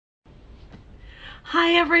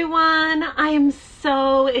Hi everyone, I am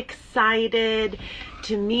so excited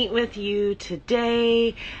to meet with you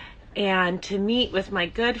today and to meet with my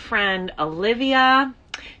good friend Olivia.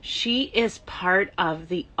 She is part of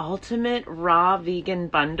the Ultimate Raw Vegan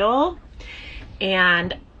Bundle,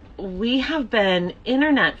 and we have been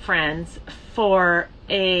internet friends for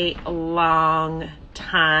a long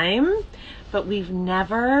time, but we've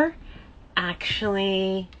never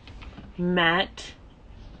actually met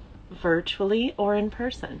virtually or in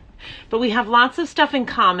person. But we have lots of stuff in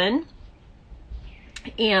common,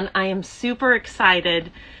 and I am super excited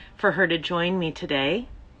for her to join me today.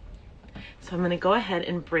 So I'm going to go ahead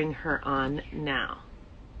and bring her on now.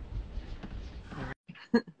 All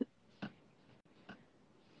right.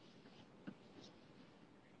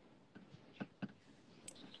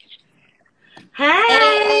 Hey!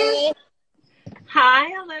 Hey,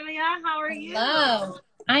 Hi, Olivia. How are you? hello.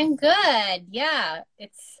 I'm good. Yeah,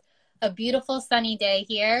 it's a beautiful sunny day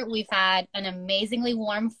here. We've had an amazingly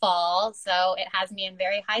warm fall, so it has me in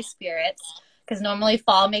very high spirits because normally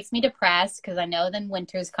fall makes me depressed because I know then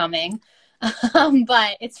winter's coming.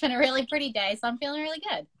 But it's been a really pretty day, so I'm feeling really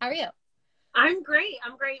good. How are you? I'm great.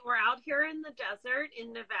 I'm great. We're out here in the desert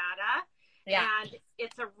in Nevada, Yeah. and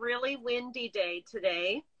it's a really windy day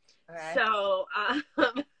today. All right. So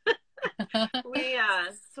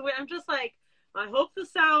I'm just like, I hope the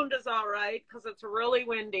sound is all right because it's really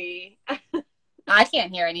windy. I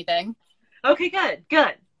can't hear anything. Okay, good.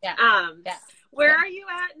 Yeah. Um, Yeah. where Good. are you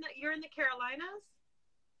at? You're in the Carolinas?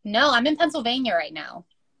 No, I'm in Pennsylvania right now.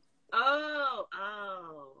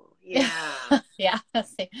 Yeah. Yeah. That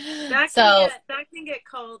can So, get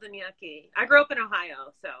cold and yucky. I grew up in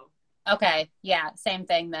Ohio, so. okay. Yeah. Same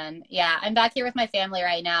thing then. Yeah. I'm back here with my family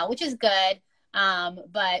right now, which is good.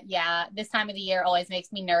 But yeah, this time of the year always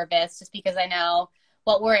makes me nervous just because I know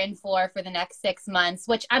what we're in for the next 6 months,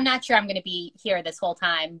 which I'm not sure I'm going to be here this whole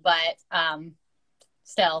time, but,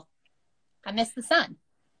 still I miss the sun.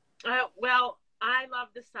 Well, I love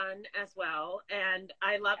the sun as well, and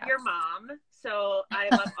I love Yeah. your mom. So I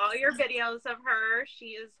love all your videos of her.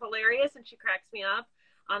 She is hilarious, and she cracks me up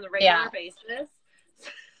on the regular Yeah. basis.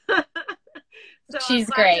 So I'm She's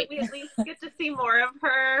glad that great. we at least get to see more of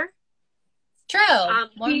her. True.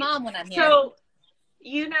 More mom when I'm here. So,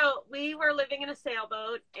 we were living in a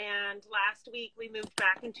sailboat, and last week we moved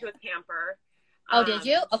back into a camper. Oh, did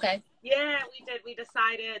you? Okay. Yeah, we did. We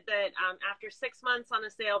decided that after 6 months on a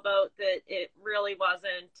sailboat, that it really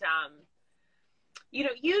wasn't.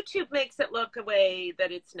 YouTube makes it look a way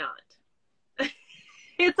that it's not.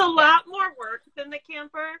 It's a lot more work than the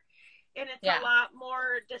camper, and it's Yeah. a lot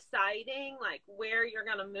more deciding like where you're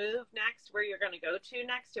going to move next, where you're going to go to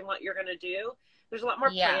next, and what you're going to do. There's a lot more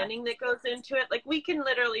Yeah. planning that goes into it. Like we can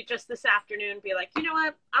literally just this afternoon be like, you know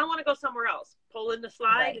what, I want to go somewhere else. Pull in the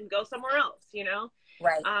slide Right. and go somewhere else.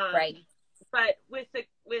 Right. Right. But with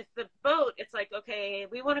the boat, it's like, okay,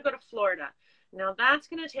 we want to go to Florida. Now that's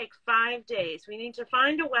going to take 5 days. We need to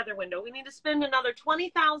find a weather window. We need to spend another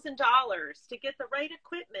 $20,000 to get the right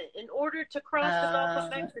equipment in order to cross the Gulf of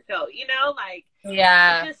Mexico.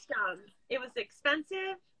 Yeah. It was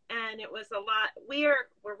expensive, and it was a lot. We're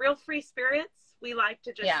real free spirits. We like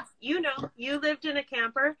to just, Yeah. you lived in a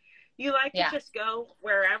camper. You like to Yeah. just go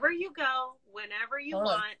wherever you go, whenever you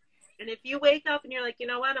Totally. want. And if you wake up and you're like, you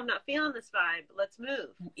know what, I'm not feeling this vibe, let's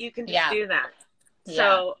move. You can just Yeah. do that.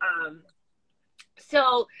 Yeah.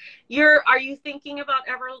 So are you thinking about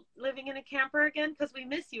ever living in a camper again? Because we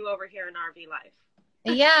miss you over here in RV life.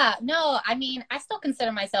 Yeah, no, I mean, I still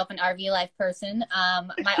consider myself an RV life person.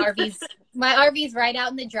 My RV's right out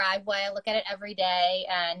in the driveway. I look at it every day,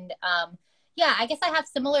 and yeah, I guess I have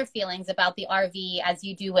similar feelings about the RV as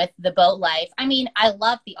you do with the boat life. I mean, I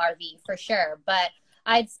love the RV for sure, but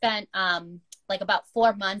I'd spent like about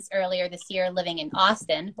 4 months earlier this year living in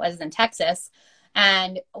Austin, was in Texas,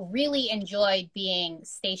 and really enjoyed being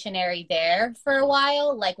stationary there for a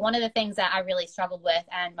while. Like one of the things that I really struggled with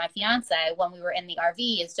and my fiance when we were in the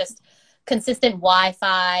RV is just consistent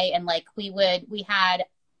Wi-Fi. And like we had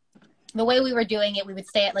the way we were doing it, we would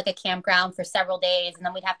stay at like a campground for several days and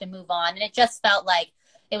then we'd have to move on. And it just felt like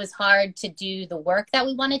it was hard to do the work that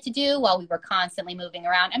we wanted to do while we were constantly moving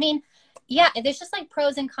around. I mean, yeah, there's just like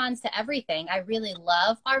pros and cons to everything. I really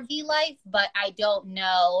love RV life, but I don't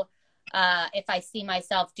know if I see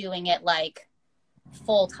myself doing it like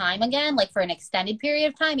full time again, like for an extended period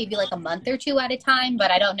of time, maybe like a month or two at a time.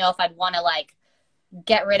 But I don't know if I'd want to like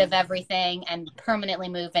get rid of everything and permanently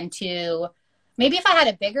move into, maybe if I had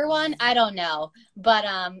a bigger one, I don't know. But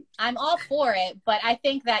I'm all for it. But I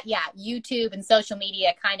think that, yeah, YouTube and social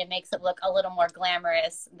media kind of makes it look a little more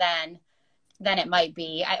glamorous than than it might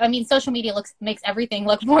be. I mean, social media makes everything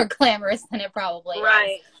look more glamorous than it probably is.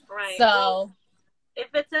 Right. So, Well, if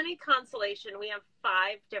it's any consolation, we have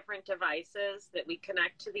 5 different devices that we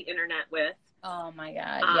connect to the internet with. oh my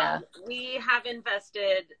God, yeah. We have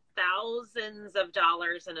invested thousands of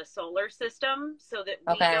dollars in a solar system so that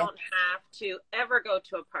we Okay. don't have to ever go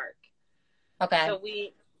to a park. Okay. So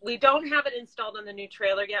we don't have it installed on the new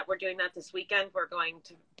trailer yet. We're doing that this weekend. We're going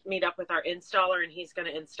to meet up with our installer, and he's going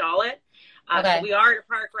to install it. Okay. So we are at a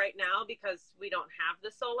park right now because we don't have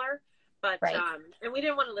the solar. But Right. And we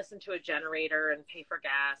didn't want to listen to a generator and pay for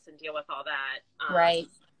gas and deal with all that. Right.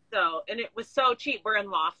 So, and it was so cheap. We're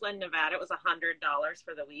in Laughlin, Nevada. It was $100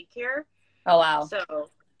 for the week here. Oh, wow. So,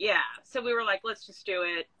 yeah. So we were like, let's just do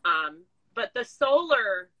it. But the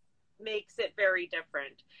solar makes it very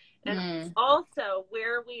different. And also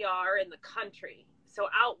where we are in the country. So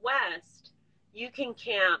out west, you can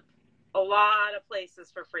camp a lot of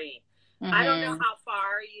places for free. I don't know how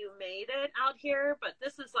far you made it out here, but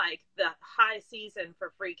this is like the high season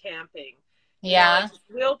for free camping. Yeah. You know,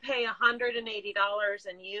 we'll pay $180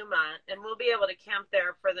 in Yuma, and we'll be able to camp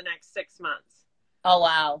there for the next 6 months. Oh,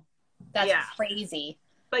 wow. That's crazy.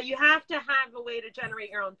 But you have to have a way to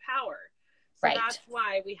generate your own power. So Right. that's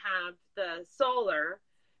why we have the solar,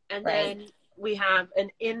 and Right. then we have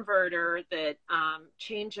an inverter that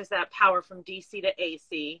changes that power from DC to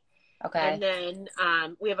AC. Okay. And then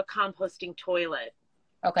we have a composting toilet.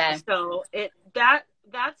 Okay. So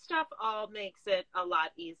that stuff all makes it a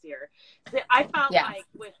lot easier. I felt like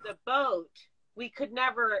with the boat, we could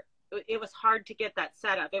never, it was hard to get that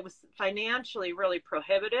set up. It was financially really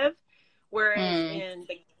prohibitive. Whereas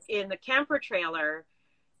in the camper trailer,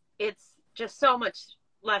 it's just so much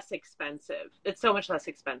less expensive. It's so much less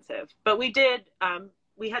expensive. But we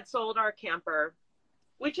had sold our camper,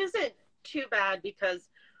 which isn't too bad because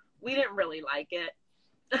we didn't really like it.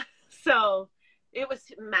 So it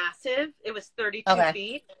was massive. It was 32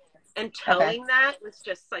 feet. And towing that was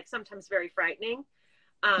just like sometimes very frightening.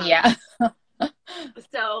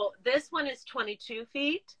 So this one is 22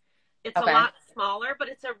 feet. It's a lot smaller, but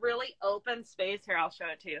it's a really open space. Here, I'll show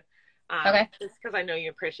it to you. Just because I know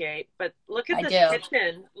you appreciate. But look at this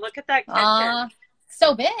kitchen. Look at that kitchen.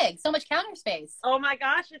 So big. So much counter space. Oh my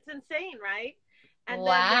gosh, it's insane, right? And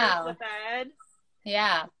then there's the bed.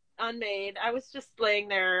 Yeah. Unmade. I was just laying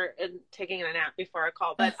there and taking a nap before I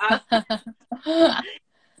called, but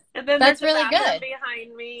and then that's there's really a bathroom good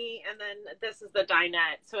behind me, and then this is the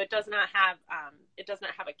dinette. So it does not have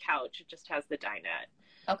a couch. It just has the dinette.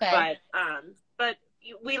 Okay. But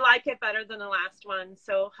we like it better than the last one.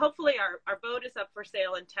 So hopefully our boat is up for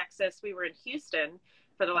sale in Texas. We were in Houston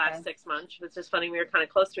for the last 6 months. It's just funny. We were kind of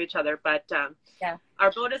close to each other, but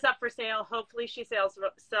our boat is up for sale. Hopefully she sells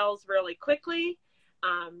really quickly.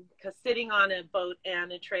 Because sitting on a boat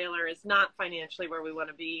and a trailer is not financially where we want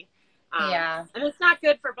to be. And it's not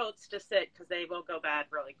good for boats to sit because they will go bad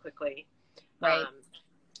really quickly. Right.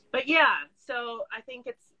 But yeah, so I think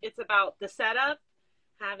it's about the setup,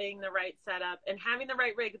 having the right setup, and having the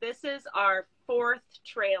right rig. This is our 4th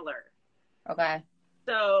trailer. Okay.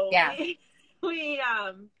 So we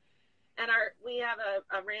have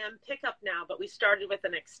a Ram pickup now, but we started with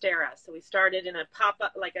an Xterra. So we started in a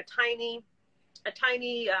pop-up, like a tiny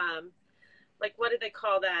like, what do they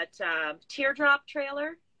call that? Teardrop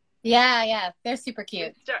trailer. Yeah. They're super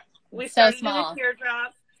cute. We so started small. in a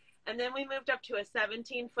teardrop, and then we moved up to a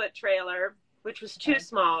 17-foot trailer, which was too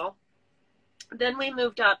small. Then we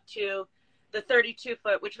moved up to the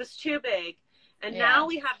 32-foot, which was too big. And now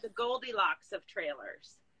we have the Goldilocks of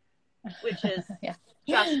trailers, which is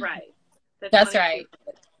just right. That's right.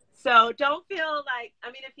 So don't feel like, I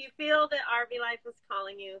mean, if you feel that RV life is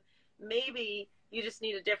calling you, maybe you just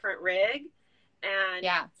need a different rig,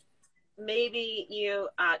 and maybe you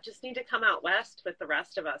just need to come out west with the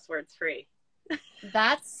rest of us where it's free.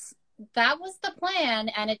 That was the plan,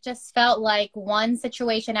 and it just felt like one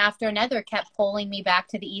situation after another kept pulling me back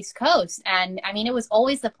to the East Coast. And I mean, it was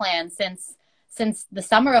always the plan since the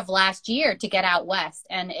summer of last year to get out west,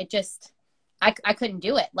 and it just I couldn't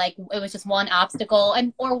do it. Like, it was just one obstacle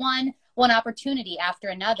or one opportunity after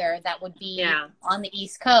another that would be on the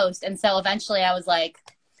East Coast. And so eventually I was like,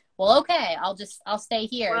 well, okay, I'll stay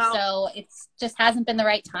here. Well, so it's just hasn't been the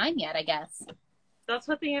right time yet, I guess. That's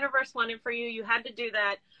what the universe wanted for you. You had to do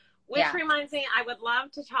that, which reminds me, I would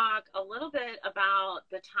love to talk a little bit about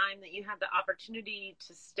the time that you had the opportunity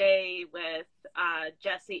to stay with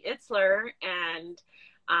Jesse Itzler and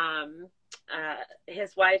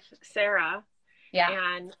his wife, Sarah.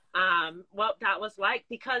 And what that was like,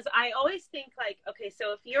 because I always think like, okay,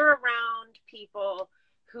 so if you're around people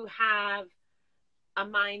who have a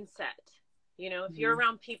mindset You know, if you're Mhm.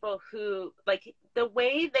 around people who, like, the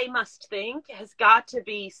way they must think has got to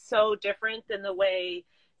be so different than the way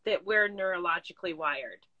that we're neurologically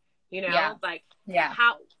wired. You Yeah. know, like, Yeah.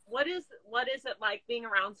 how, what is it like being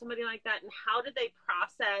around somebody like that, and how did they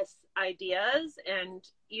process ideas, and,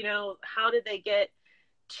 you know, how did they get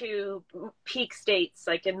to peak states,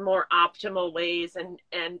 like, in more optimal ways? And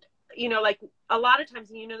you know, like, a lot of times,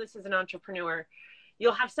 and you know this as an entrepreneur,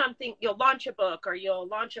 you'll have something, you'll launch a book or you'll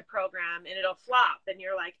launch a program and it'll flop, and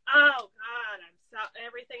you're like, oh God,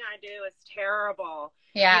 everything I do is terrible,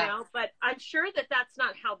 you Yeah. know. But I'm sure that that's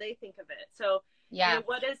not how they think of it. So, you Yeah. know,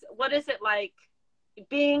 what is it like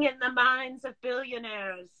being in the minds of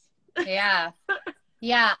billionaires? Yeah.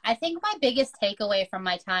 Yeah, I think my biggest takeaway from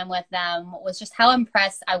my time with them was just how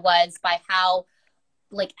impressed I was by how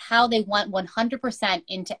they went 100%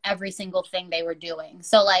 into every single thing they were doing.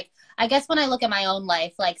 So like, I guess when I look at my own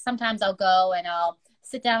life, like sometimes I'll go and I'll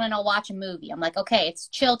sit down and I'll watch a movie. I'm like, okay, it's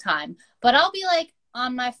chill time, but I'll be like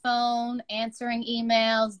on my phone, answering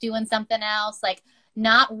emails, doing something else, like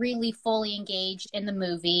not really fully engaged in the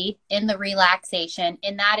movie, in the relaxation,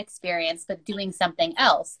 in that experience, but doing something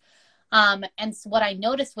else. And so what I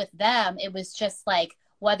noticed with them, it was just like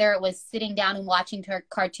whether it was sitting down and watching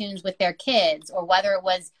cartoons with their kids, or whether it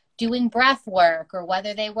was doing breath work, or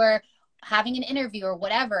whether they were having an interview or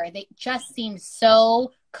whatever, they just seemed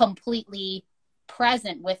so completely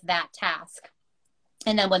present with that task.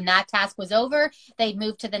 And then when that task was over, they'd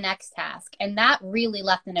move to the next task. And that really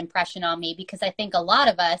left an impression on me, because I think a lot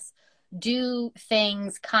of us do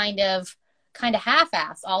things kind of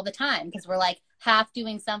half-ass all the time, because we're like half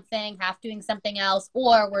doing something else,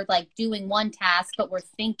 or we're like doing one task but we're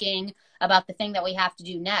thinking about the thing that we have to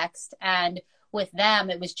do next. And with them,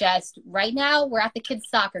 it was just right now we're at the kids'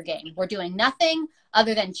 soccer game. We're doing nothing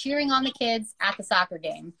other than cheering on the kids at the soccer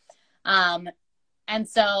game. Um, and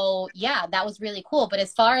so, yeah, that was really cool. But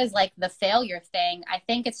as far as like the failure thing, I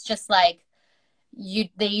think it's just like you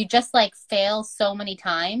just like fail so many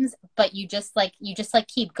times, but you just like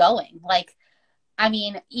keep going. Like, I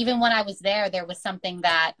mean, even when I was there, there was something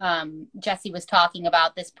that Jesse was talking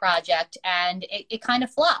about, this project, and it kind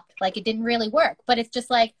of flopped. Like it didn't really work. But it's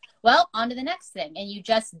just like, well, on to the next thing. And you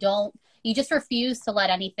just refuse to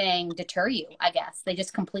let anything deter you, I guess. They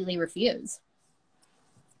just completely refuse.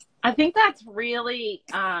 I think that's really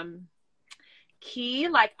key.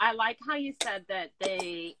 Like, I like how you said that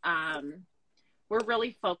they were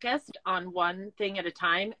really focused on one thing at a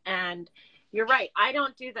time. And you're right. I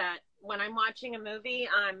don't do that. When I'm watching a movie,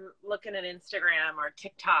 I'm looking at Instagram or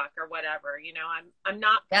TikTok or whatever. You know, I'm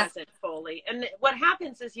not Yeah. present fully. And what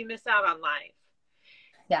happens is you miss out on life.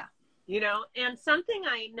 Yeah. You know, and something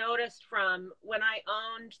I noticed from when I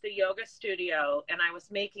owned the yoga studio and I was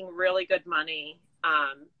making really good money,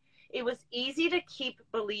 it was easy to keep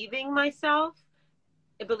believing in myself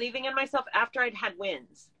after I'd had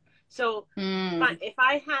wins. So if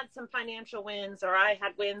I had some financial wins or I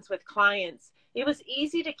had wins with clients, it was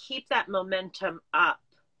easy to keep that momentum up.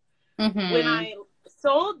 Mm-hmm. When I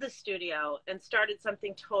sold the studio and started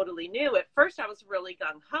something totally new, at first I was really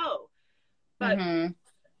gung-ho. But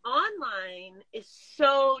online is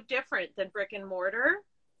so different than brick and mortar,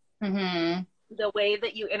 the way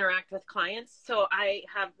that you interact with clients. So I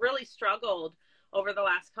have really struggled over the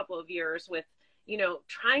last couple of years with, you know,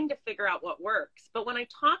 trying to figure out what works. But when I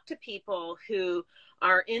talk to people who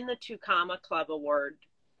are in the Two Comma Club Award,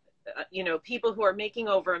 you know, people who are making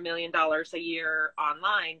over $1 million a year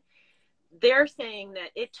online, they're saying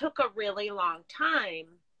that it took a really long time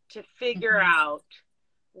to figure out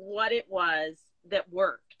what it was that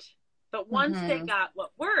worked. But once they got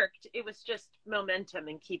what worked, it was just momentum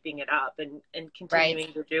and keeping it up and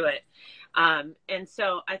continuing to do it. And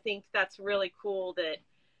so I think that's really cool that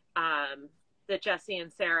that Jesse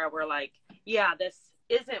and Sarah were like, yeah, this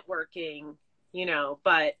isn't working, you know,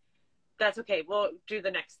 but that's okay. We'll do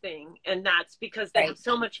the next thing. And that's because they have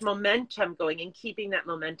so much momentum going, and keeping that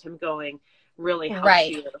momentum going really helps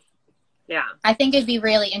you. Yeah. I think it'd be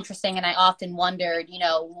really interesting. And I often wondered, you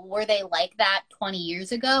know, were they like that 20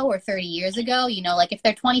 years ago or 30 years ago? You know, like if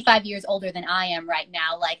they're 25 years older than I am right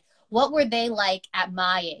now, like what were they like at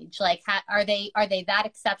my age? Like, are they that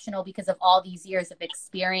exceptional because of all these years of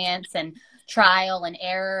experience and trial and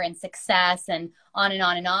error and success and on and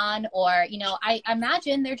on and on? Or, you know, I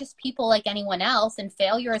imagine they're just people like anyone else, and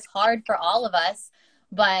failure is hard for all of us.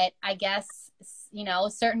 But I guess, you know,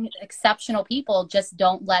 certain exceptional people just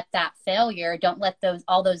don't let that failure, don't let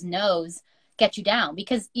all those no's get you down,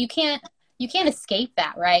 because you can't you can't escape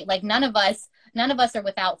that, right? Like none of us are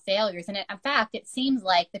without failures. And in fact, it seems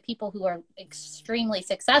like the people who are extremely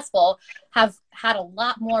successful have had a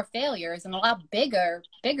lot more failures and a lot bigger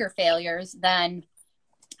failures than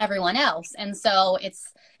everyone else. And so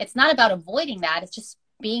it's not about avoiding that. It's just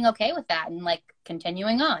being okay with that and like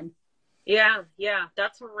continuing on. Yeah, yeah,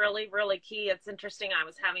 that's really, really key. It's interesting. I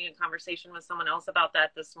was having a conversation with someone else about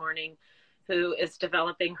that this morning who is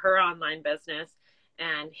developing her online business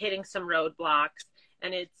and hitting some roadblocks.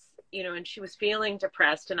 And it's, you know, and she was feeling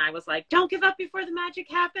depressed. And I was like, don't give up before the magic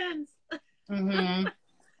happens. Mm-hmm.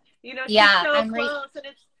 You know, she's Yeah, so close. And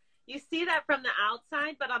it's, you see that from the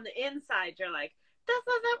outside, but on the inside, you're like, this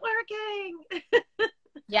isn't working.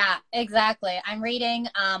 Yeah, exactly. I'm reading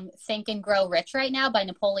Think and Grow Rich right now by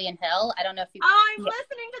Napoleon Hill. I don't know if you... Oh, I'm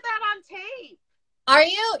listening to that on tape. Are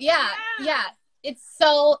you? Yeah. It's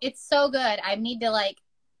so good. I need to like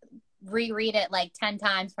reread it like 10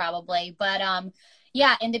 times probably. But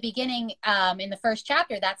yeah, in the beginning, in the first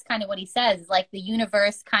chapter, that's kind of what he says. Like the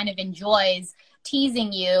universe kind of enjoys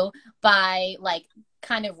teasing you by like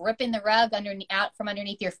kind of ripping the rug out from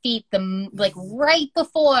underneath your feet, like right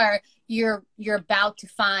before you're about to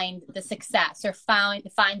find the success or find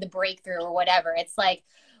the breakthrough or whatever. It's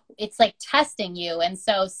like testing you. And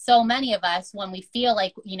so many of us, when we feel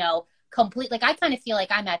like, you know, like I kind of feel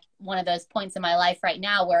like I'm at one of those points in my life right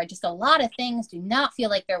now where just a lot of things do not feel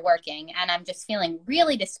like they're working, and I'm just feeling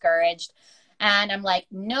really discouraged. And I'm like,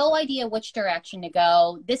 no idea which direction to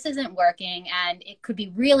go. This isn't working. And it could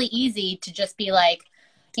be really easy to just be like,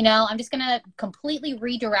 you know, I'm just going to completely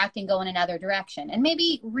redirect and go in another direction. And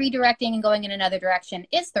maybe redirecting and going in another direction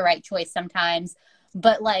is the right choice sometimes.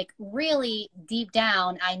 But like really deep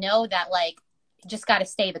down, I know that like, just got to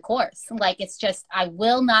stay the course. Like, it's just, I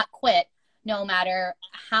will not quit no matter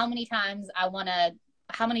how many times I want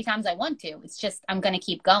to. It's just, I'm going to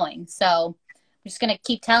keep going. So I'm just going to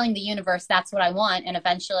keep telling the universe that's what I want. And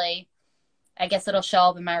eventually, I guess it'll show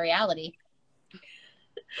up in my reality.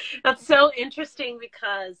 That's so interesting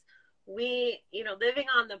because we, you know, living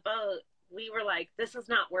on the boat, we were like, this is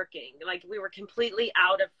not working. Like we were completely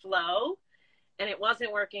out of flow and it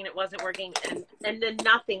wasn't working. And then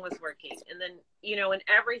nothing was working. And then, you know, and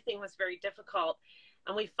everything was very difficult.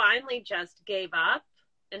 And we finally just gave up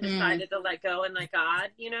and decided to let go and let God,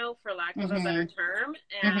 you know, for lack of a better term.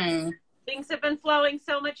 And things have been flowing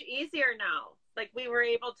so much easier now. Like we were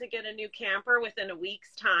able to get a new camper within a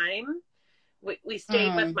week's time. We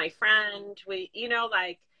stayed with my friend. We, you know,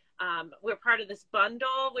 like, we're part of this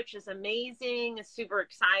bundle, which is amazing. It's super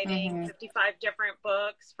exciting. 55 different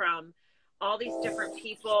books from all these different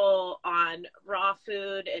people on raw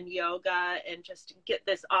food and yoga, and just get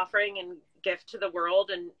this offering and gift to the world.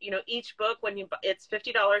 And, you know, each book, it's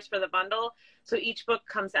 $50 for the bundle. So each book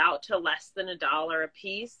comes out to less than $1 a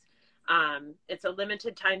piece. It's a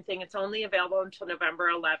limited time thing. It's only available until November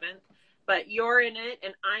 11th, but you're in it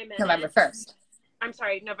and I'm in November it. 1st. I'm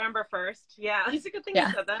sorry, November 1st. Yeah, it's a good thing you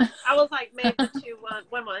said that. I was like, maybe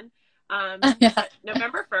 2-1-1. But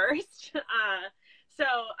November 1st.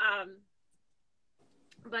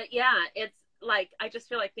 But yeah, it's like, I just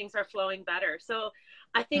feel like things are flowing better. So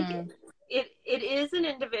I think it is an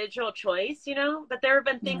individual choice, you know, but there have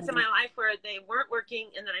been things in my life where they weren't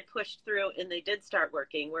working and then I pushed through and they did start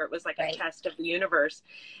working, where it was like a test of the universe.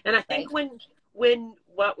 And I think when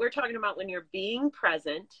what we're talking about, when you're being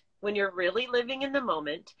present, when you're really living in the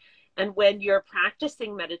moment, and when you're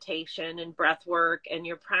practicing meditation and breath work, and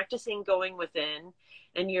you're practicing going within,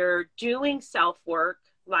 and you're doing self-work,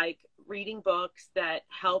 like reading books that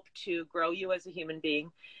help to grow you as a human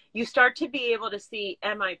being, you start to be able to see,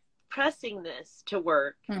 am I pressing this to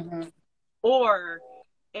work? Or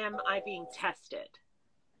am I being tested?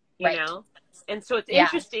 You know? And so it's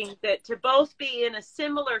interesting that to both be in a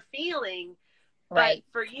similar feeling, but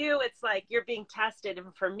for you, it's like you're being tested.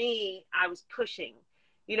 And for me, I was pushing,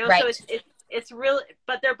 you know, so it's really,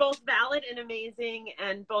 but they're both valid and amazing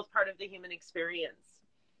and both part of the human experience.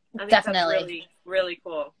 I think Definitely. That's really, really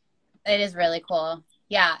cool. It is really cool.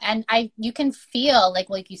 Yeah. And you can feel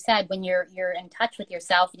like you said, when you're in touch with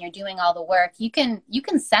yourself and you're doing all the work, you can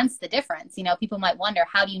sense the difference. You know, people might wonder,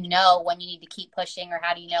 how do you know when you need to keep pushing, or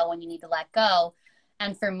how do you know when you need to let go?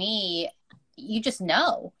 And for me, you just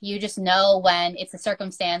know when it's a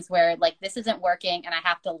circumstance where like, this isn't working and I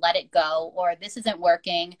have to let it go, or this isn't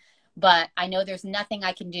working, but I know there's nothing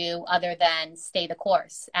I can do other than stay the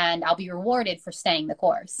course, and I'll be rewarded for staying the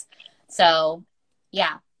course. So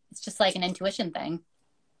yeah, it's just like an intuition thing.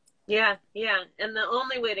 Yeah. Yeah. And the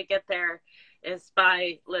only way to get there is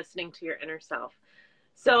by listening to your inner self.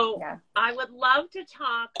 So I would love to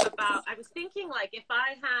talk about, I was thinking like, if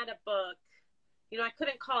I had a book, I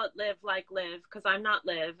couldn't call it live like live because I'm not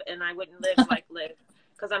live, and I wouldn't live like live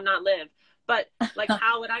because I'm not live. But like,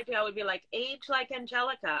 how would I do? I would be like, age like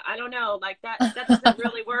Angelica. I don't know, like that doesn't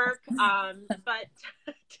really work. But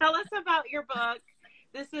tell us about your book.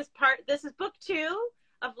 This is book 2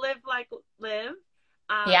 of Live Like Live.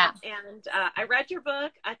 Yeah. And I read your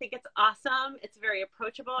book. I think it's awesome. It's very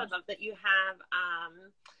approachable. I love that you have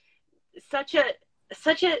such a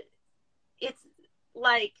it's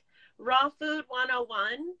like raw food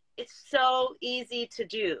 101. It's so easy to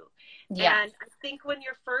do. Yeah. And I think when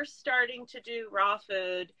you're first starting to do raw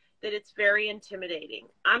food, that it's very intimidating.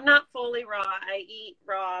 I'm not fully raw. I eat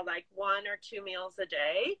raw like 1 or 2 meals a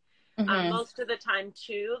day. Most of the time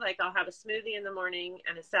 2. Like, I'll have a smoothie in the morning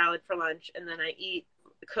and a salad for lunch, and then I eat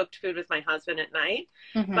cooked food with my husband at night.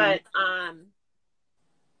 But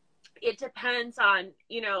it depends on,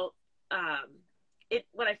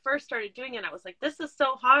 when I first started doing it, I was like, this is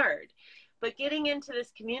so hard. But getting into this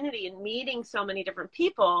community and meeting so many different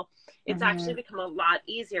people, it's actually become a lot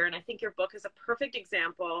easier. And I think your book is a perfect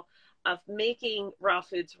example of making raw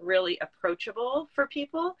foods really approachable for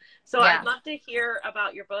people. So I'd love to hear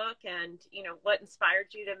about your book and, what inspired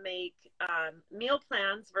you to make meal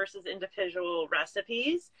plans versus individual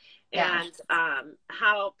recipes, and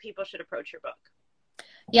how people should approach your book.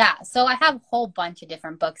 Yeah, so I have a whole bunch of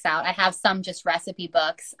different books out. I have some just recipe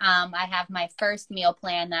books. I have my first meal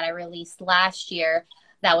plan that I released last year.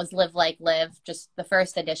 That was Live Like Live, just the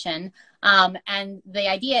first edition. And the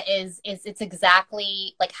idea is it's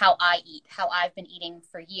exactly like how I eat, how I've been eating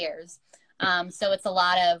for years. So it's a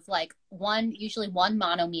lot of like usually one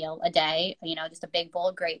mono meal a day, just a big bowl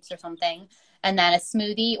of grapes or something, and then a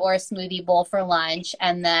smoothie or a smoothie bowl for lunch,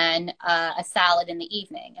 and then a salad in the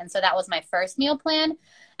evening. And so that was my first meal plan.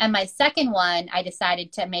 And my second one, I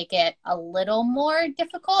decided to make it a little more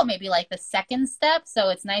difficult, maybe like the second step. So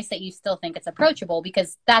it's nice that you still think it's approachable,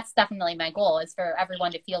 because that's definitely my goal, is for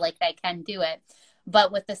everyone to feel like they can do it.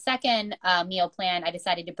 But with the second meal plan, I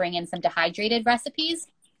decided to bring in some dehydrated recipes.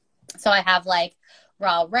 So I have like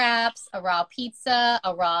raw wraps, a raw pizza,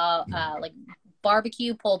 a raw like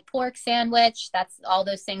barbecue pulled pork sandwich. That's all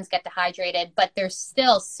those things get dehydrated, but they're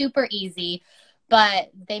still super easy. But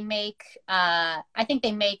they make, I think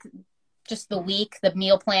they make just the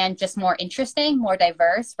meal plan just more interesting, more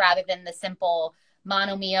diverse, rather than the simple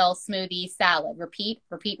mono meal, smoothie, salad, repeat,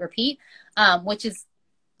 which is,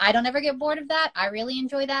 I don't ever get bored of that. I really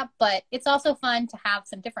enjoy that, but it's also fun to have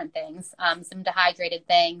some different things, some dehydrated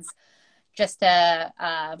things, just to,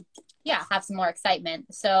 have some more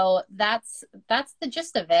excitement. So that's the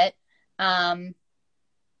gist of it. And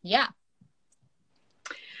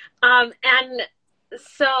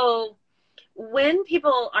so when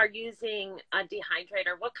people are using a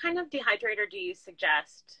dehydrator, what kind of dehydrator do you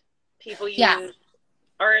suggest people use?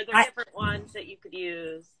 Or are there different ones that you could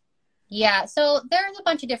use? Yeah, so there's a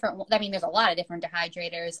bunch of different, there's a lot of different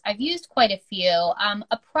dehydrators. I've used quite a few.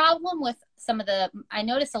 A problem with I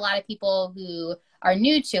notice a lot of people who are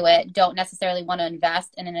new to it don't necessarily want to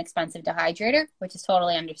invest in an expensive dehydrator, which is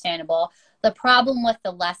totally understandable. The problem with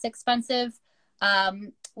the less expensive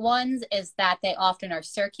ones is that they often are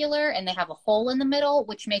circular and they have a hole in the middle,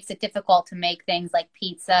 which makes it difficult to make things like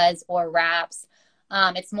pizzas or wraps.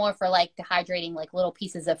 It's more for like dehydrating like little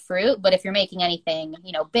pieces of fruit. But if you're making anything,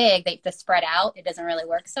 big, they just spread out. It doesn't really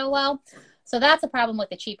work so well. So that's a problem with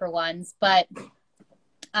the cheaper ones. But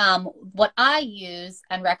what I use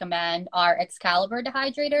and recommend are Excalibur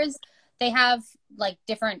dehydrators. They have like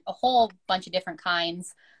a whole bunch of different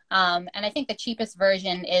kinds. And I think the cheapest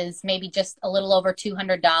version is maybe just a little over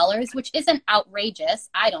 $200, which isn't outrageous,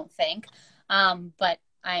 I don't think. But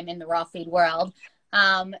I'm in the raw food world.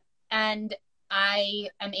 And I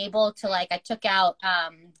am able to I took out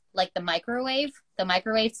like the microwave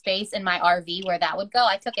space in my RV where that would go.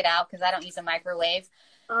 I took it out because I don't use a microwave.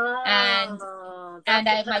 And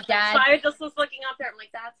my dad. So I just was looking up there. I'm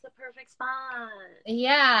like, that's the perfect spot.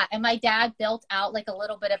 Yeah, and my dad built out like a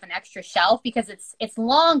little bit of an extra shelf because it's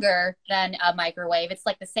longer than a microwave. It's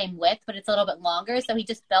like the same width, but it's a little bit longer. So he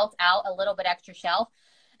just built out a little bit extra shelf,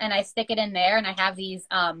 and I stick it in there. And I have these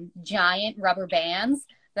giant rubber bands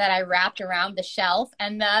that I wrapped around the shelf,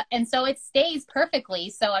 and so it stays perfectly.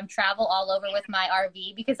 So I'm travel all over with my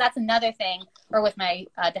RV, because that's another thing, or with my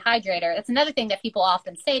dehydrator. That's another thing that people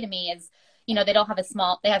often say to me is, they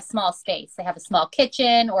have small space. They have a small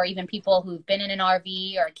kitchen, or even people who've been in an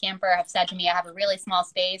RV or a camper have said to me, I have a really small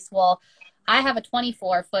space. Well, I have a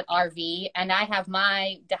 24-foot RV and I have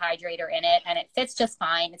my dehydrator in it, and it fits just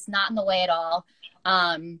fine. It's not in the way at all.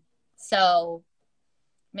 So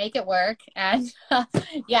make it work. And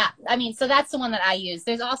yeah, I mean, so that's the one that I use.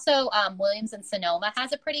 There's also Williams and Sonoma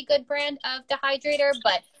has a pretty good brand of dehydrator,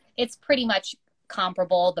 but it's pretty much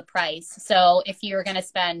comparable, the price. So if you're going to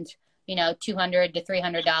spend, you know, $200 to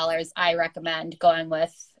 $300, I recommend going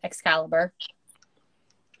with Excalibur.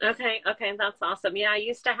 Okay, that's awesome. Yeah, I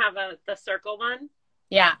used to have the circle one.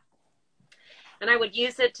 Yeah. And I would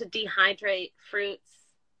use it to dehydrate fruits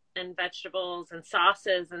and vegetables and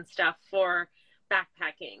sauces and stuff for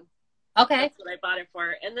backpacking. Okay. That's what I bought it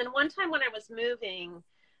for. And then one time when I was moving,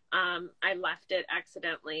 I left it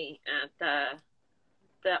accidentally at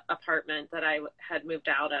the apartment that I had moved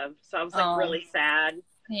out of. So I was like really sad.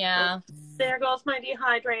 Yeah. There goes my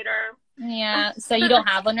dehydrator. Yeah. So you don't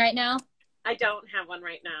have one right now? I don't have one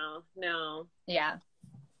right now. No. Yeah.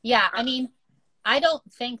 Yeah. I mean, I don't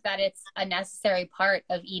think that it's a necessary part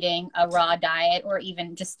of eating a raw diet or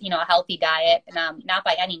even just, you know, a healthy diet, not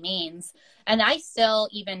by any means. And I still,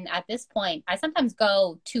 even at this point, I sometimes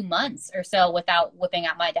go 2 months or so without whipping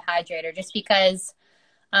out my dehydrator just because,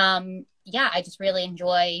 yeah, I just really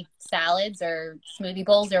enjoy salads or smoothie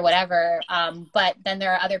bowls or whatever. But then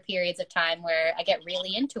there are other periods of time where I get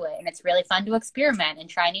really into it and it's really fun to experiment and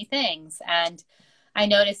try new things. And I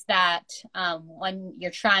noticed that when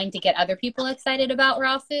you're trying to get other people excited about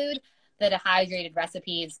raw food, the dehydrated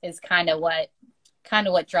recipes is kind of what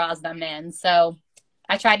draws them in. So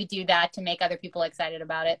I try to do that to make other people excited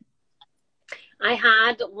about it. I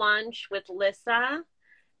had lunch with Lissa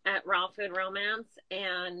at Raw Food Romance,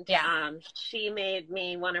 and she made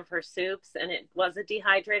me one of her soups, and it was a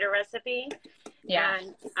dehydrator recipe. Yeah.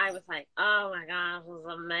 And I was like, oh my gosh, this is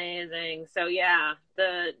amazing. So yeah,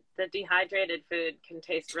 the dehydrated food can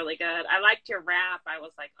taste really good. I liked your wrap. I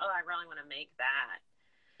was like, oh, I really want to make that.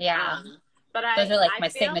 Yeah. But those are like I my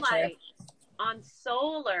feel signature. like on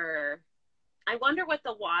solar, I wonder what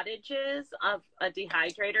the wattage is of a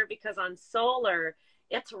dehydrator, because on solar,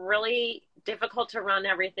 it's really difficult to run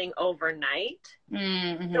everything overnight.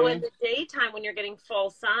 Mm-hmm. So in the daytime, when you're getting full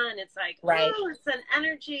sun, it's like, oh, it's an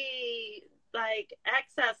energy like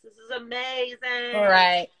excess. This is amazing.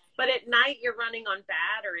 Right. But at night, you're running on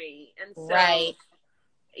battery. And so,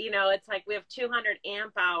 you know, it's like we have 200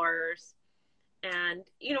 amp hours. And,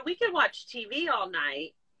 you know, we could watch TV all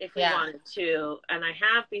night if we wanted to. And I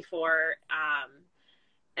have before.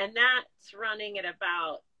 And that's running at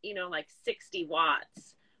about, you know, like 60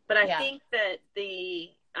 watts. But I think that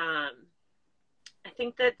the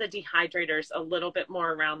dehydrator is a little bit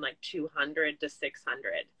more around like 200 to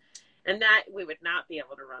 600. And that we would not be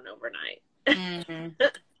able to run overnight. Mm-hmm.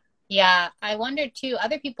 Yeah, I wonder too,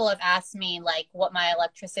 other people have asked me like what my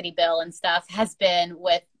electricity bill and stuff has been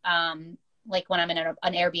with like when I'm in an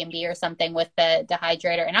Airbnb or something with the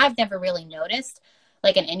dehydrator. And I've never really noticed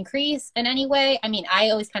like an increase in any way. I mean, I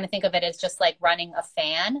always kind of think of it as just like running a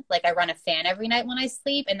fan. Like I run a fan every night when I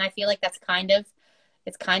sleep, and I feel like it's kind of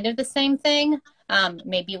the same thing.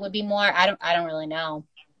 Maybe it would be more. I don't really know.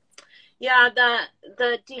 Yeah, the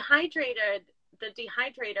dehydrator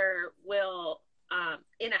will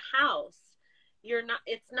in a house,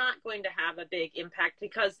 it's not going to have a big impact,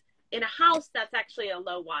 because in a house that's actually a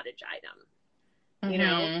low wattage item, you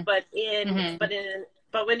know, but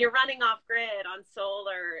but when you're running off grid on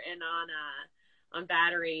solar and on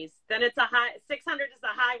batteries, then it's 600 is a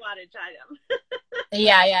high wattage item.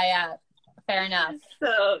 Yeah. Fair enough.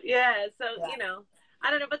 So, you know,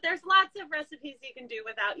 I don't know, but there's lots of recipes you can do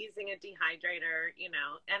without using a dehydrator, you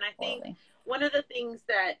know, and I think one of the things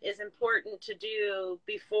that is important to do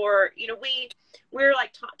before, you know, we're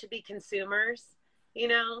like taught to be consumers, you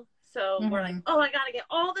know, so we're like, oh, I got to get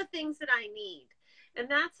all the things that I need. And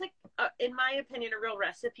that's like, in my opinion, a real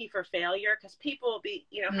recipe for failure, because people will be,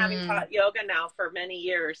 you know, having taught yoga now for many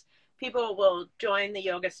years, people will join the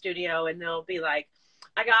yoga studio and they'll be like,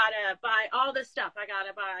 I got to buy all this stuff. I got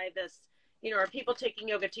to buy this, you know, or people taking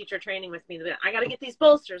yoga teacher training with me, I got to get these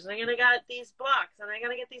bolsters, and I got to get these blocks, and I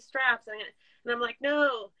got to get these straps. And I'm like,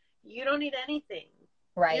 no, you don't need anything.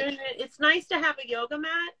 Right. It's nice to have a yoga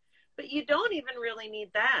mat, but you don't even really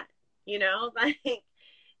need that, you know, like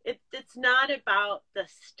it's not about the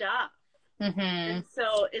stuff. And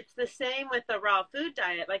so it's the same with the raw food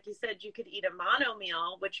diet. Like you said, you could eat a mono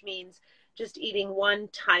meal, which means just eating one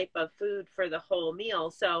type of food for the whole meal.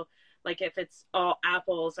 So like if it's all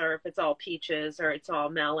apples, or if it's all peaches, or it's all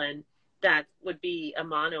melon, that would be a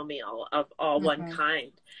mono meal of all one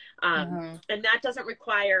kind. And that doesn't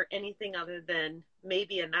require anything other than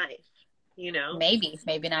maybe a knife, you know? Maybe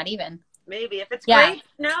not even. Maybe. If it's great,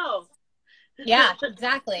 no. Yeah,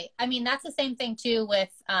 exactly. I mean, that's the same thing too with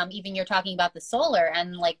even you're talking about the solar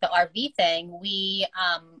and like the RV thing. We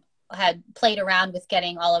had played around with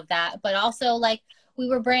getting all of that, but also like we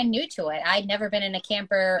were brand new to it. I'd never been in a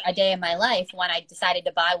camper a day in my life when I decided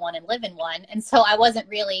to buy one and live in one. And so I wasn't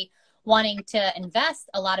really wanting to invest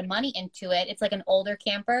a lot of money into it. It's like an older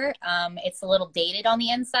camper. It's a little dated on the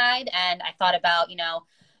inside. And I thought about,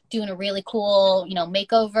 doing a really cool,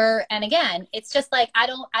 makeover. And again, it's just like, I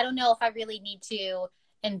don't know if I really need to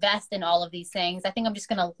invest in all of these things. I think I'm just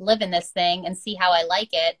going to live in this thing and see how I like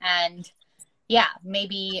it. And yeah,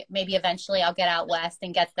 maybe eventually I'll get out west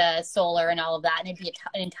and get the solar and all of that. And it'd be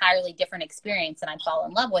an entirely different experience and I'd fall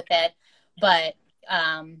in love with it. But,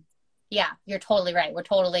 yeah, you're totally right.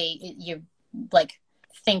 You like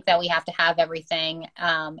think that we have to have everything,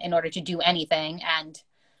 in order to do anything. And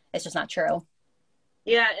it's just not true.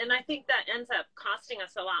 Yeah. And I think that ends up costing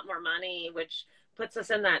us a lot more money, which puts us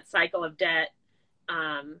in that cycle of debt,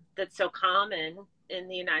 that's so common in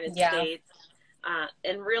the United States.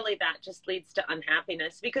 And really that just leads to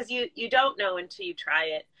unhappiness because you don't know until you try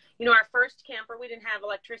it. Our first camper, we didn't have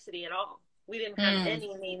electricity at all. We didn't have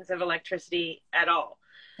any means of electricity at all.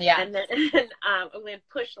 Yeah. And then we had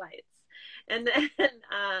push lights. And then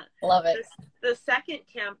love it. The second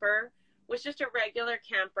camper was just a regular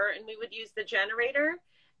camper and we would use the generator.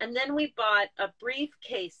 And then we bought a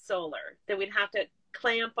briefcase solar that we'd have to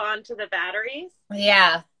clamp onto the batteries.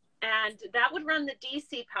 Yeah. And that would run the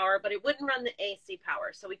DC power, but it wouldn't run the AC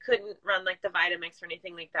power. So we couldn't run like the Vitamix or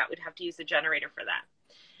anything like that. We'd have to use a generator for that.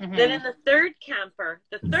 Mm-hmm. Then in the third camper,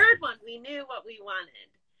 the third one, we knew what we wanted.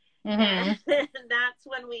 Mm-hmm. And that's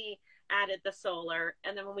when we added the solar.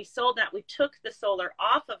 And then when we sold that, we took the solar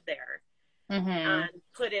off of there and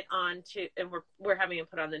put it on and we're having it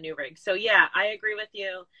put on the new rig. So yeah, I agree with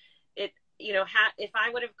you. If I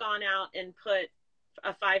would have gone out and put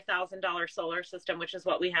a $5,000 solar system, which is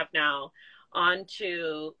what we have now,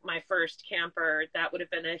 onto my first camper, that would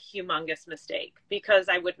have been a humongous mistake because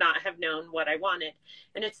I would not have known what I wanted.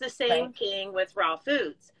 And it's the same thing with raw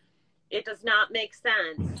foods. It does not make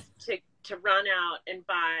sense to run out and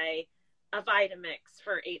buy a Vitamix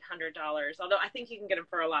for $800. Although I think you can get them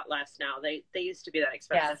for a lot less now. They used to be that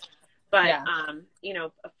expensive. Yeah. But,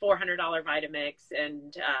 a $400 Vitamix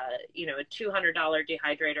and, a $200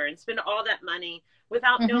 dehydrator and spend all that money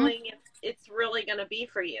without knowing if it's really going to be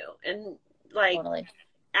for you. And like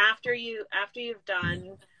after you've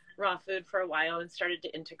done raw food for a while and started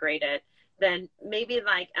to integrate it, then maybe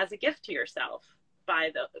like as a gift to yourself,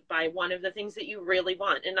 buy one of the things that you really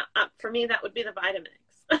want. And for me, that would be the Vitamix.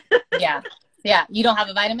 Yeah. Yeah. You don't have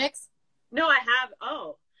a Vitamix? No, I have.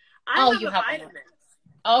 I have you a have Vitamix.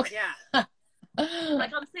 Okay. Yeah.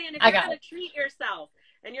 Like I'm saying, if you're going to treat yourself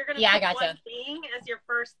and you're going to pick one thing as your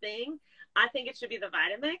first thing, I think it should be the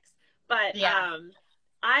Vitamix. But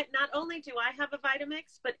I not only do I have a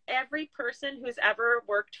Vitamix, but every person who's ever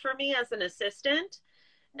worked for me as an assistant,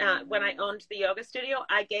 when I owned the yoga studio,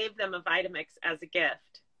 I gave them a Vitamix as a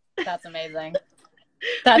gift. That's amazing.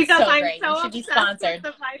 That's because so great. You should be sponsored.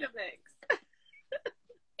 With the Vitamix.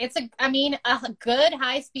 A good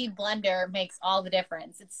high-speed blender makes all the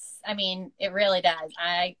difference. It really does.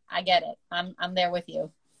 I get it. I'm there with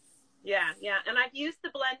you. Yeah. And I've used the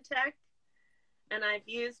Blend Tech and I've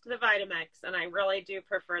used the Vitamix and I really do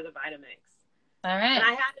prefer the Vitamix. All right. And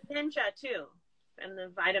I had a Ninja too. And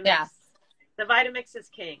the Vitamix is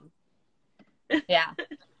king. Yeah.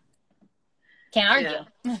 Can't argue.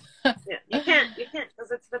 Yeah. You can't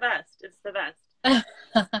because it's the best. It's the best.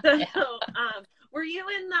 So, were you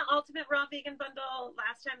in the Ultimate Raw Vegan Bundle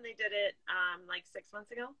last time they did it, like 6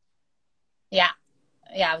 months ago? Yeah,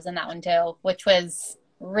 I was in that one too, which was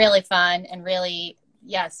really fun and really,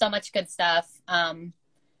 so much good stuff.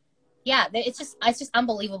 It's just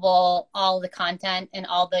unbelievable, all the content and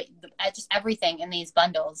all the just everything in these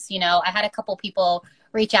bundles. I had a couple people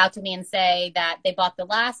reach out to me and say that they bought the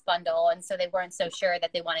last bundle and so they weren't so sure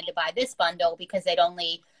that they wanted to buy this bundle because they'd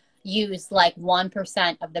only use like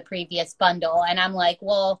 1% of the previous bundle. And I'm like,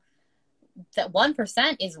 well, that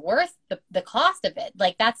 1% is worth the cost of it.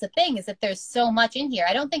 Like, that's the thing, is that there's so much in here.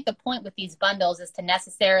 I don't think the point with these bundles is to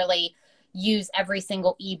necessarily use every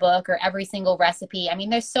single ebook or every single recipe. I mean,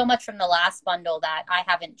 there's so much from the last bundle that I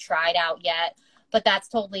haven't tried out yet, but that's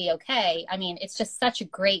totally okay. I mean, it's just such a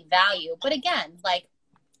great value. But again, like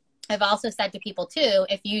I've also said to people too,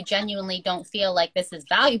 if you genuinely don't feel like this is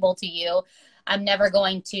valuable to you, I'm never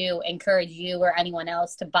going to encourage you or anyone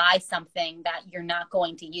else to buy something that you're not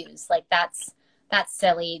going to use. Like that's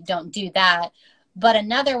silly. Don't do that. But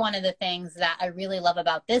another one of the things that I really love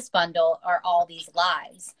about this bundle are all these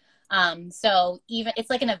lives. So even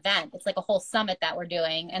it's like an event, it's like a whole summit that we're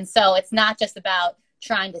doing. And so it's not just about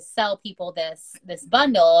trying to sell people this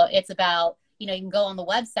bundle. It's about, you know, you can go on the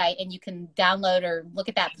website and you can download or look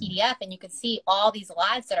at that PDF and you can see all these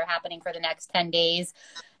lives that are happening for the next 10 days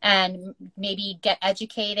and maybe get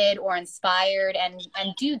educated or inspired and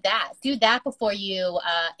do that before you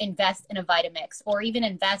invest in a Vitamix or even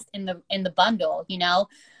invest in the bundle, you know.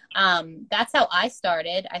 That's how I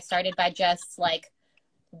started. I started by just like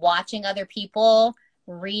watching other people,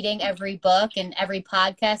 reading every book and every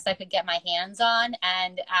podcast I could get my hands on.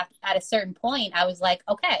 And at a certain point, I was like,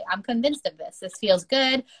 okay, I'm convinced of this. This feels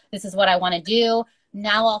good. This is what I want to do.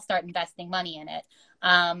 Now I'll start investing money in it.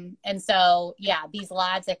 And so, yeah, these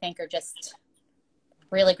lives I think are just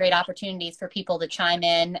really great opportunities for people to chime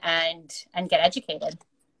in and get educated.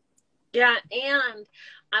 Yeah. And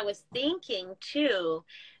I was thinking too,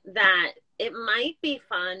 that it might be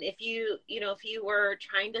fun if if you were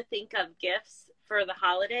trying to think of gifts for the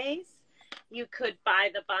holidays, you could buy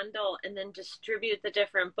the bundle and then distribute the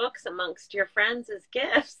different books amongst your friends as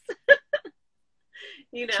gifts.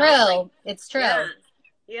 True. Like, it's true.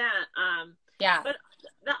 Yeah. Yeah. But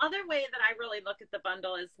the other way that I really look at the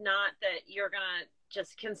bundle is not that you're going to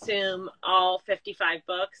just consume all 55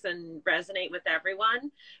 books and resonate with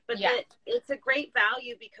everyone, but that it's a great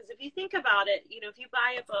value, because if you think about it, if you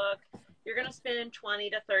buy a book, you're going to spend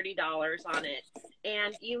 $20 to $30 on it,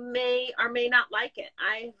 and you may or may not like it.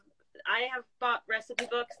 I have bought recipe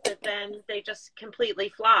books that then they just completely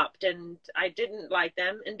flopped and I didn't like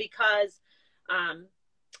them. And because,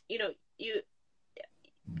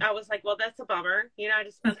 I was like, well, that's a bummer. I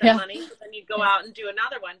just spent that money. So then you go out and do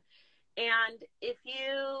another one. And if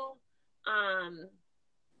you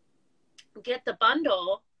get the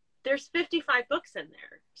bundle, there's 55 books in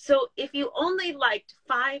there. So if you only liked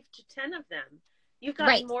 5 to 10 of them, you've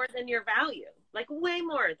got more than your value, like way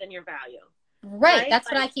more than your value. Right. That's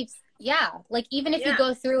like, what I keep. Yeah. Like even if you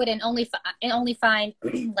go through it and only find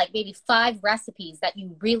like maybe 5 recipes that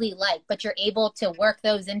you really like, but you're able to work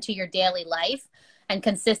those into your daily life and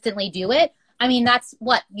consistently do it. I mean, that's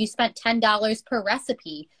what you spent $10 per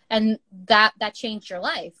recipe, and that changed your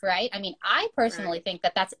life, right? I mean, I personally think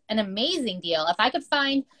that that's an amazing deal. If I could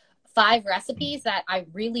find 5 recipes that I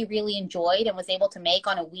really, really enjoyed and was able to make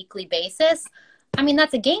on a weekly basis, I mean,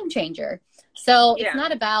 that's a game changer. So it's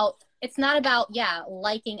not about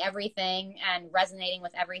liking everything and resonating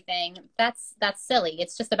with everything. That's silly.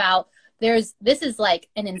 It's just about this is like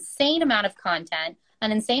an insane amount of content,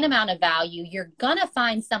 an insane amount of value. You're going to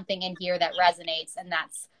find something in here that resonates and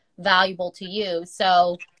that's valuable to you.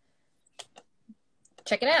 So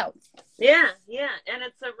check it out. Yeah. And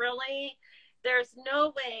there's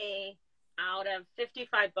no way out of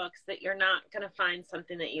 55 books that you're not going to find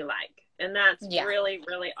something that you like. And that's really,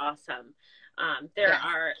 really awesome.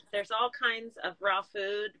 There's all kinds of raw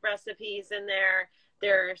food recipes in there.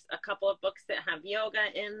 There's a couple of books that have yoga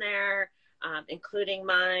in there, including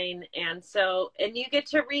mine. And you get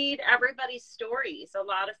to read everybody's stories. A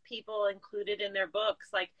lot of people included in their books,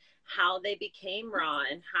 like how they became raw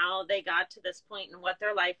and how they got to this point and what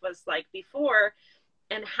their life was like before,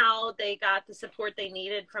 and how they got the support they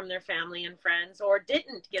needed from their family and friends or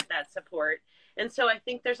didn't get that support. And so I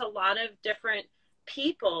think there's a lot of different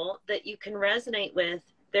people that you can resonate with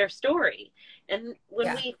their story. And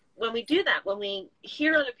when we do that, when we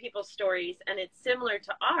hear other people's stories and it's similar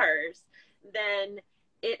to ours, then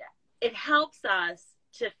it helps us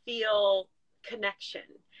to feel connection.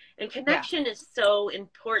 And connection is so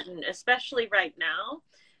important, especially right now,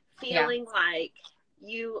 feeling like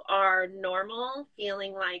you are normal,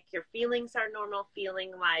 feeling like your feelings are normal,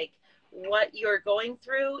 feeling like what you're going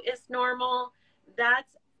through is normal.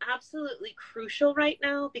 That's absolutely crucial right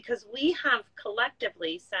now, because we have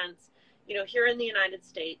collectively since, here in the United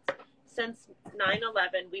States, since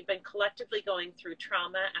 9/11, we've been collectively going through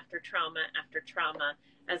trauma after trauma after trauma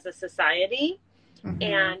as a society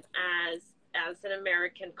and as an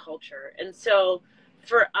American culture. And so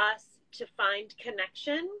for us to find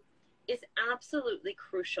connection is absolutely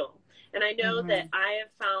crucial. And I know that I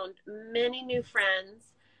have found many new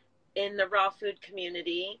friends in the raw food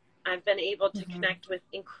community. I've been able to connect with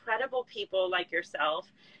incredible people like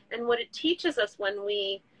yourself. And what it teaches us when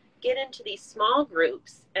we get into these small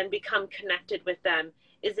groups and become connected with them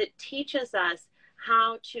is it teaches us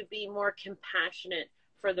how to be more compassionate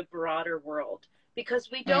for the broader world,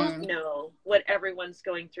 because we don't know what everyone's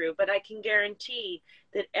going through. But I can guarantee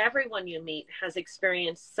that everyone you meet has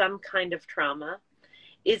experienced some kind of trauma,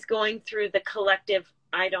 is going through the collective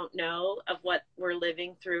I don't know of what we're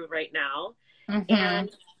living through right now.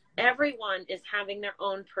 And everyone is having their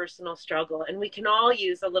own personal struggle, and we can all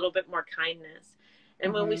use a little bit more kindness.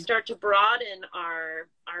 And when we start to broaden our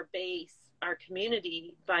base our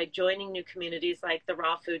community by joining new communities like the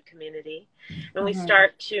raw food community. And we Mm-hmm.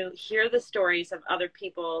 start to hear the stories of other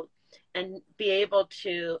people and be able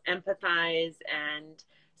to empathize and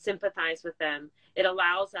sympathize with them. It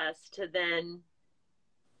allows us to then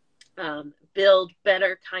build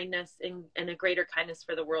better kindness and a greater kindness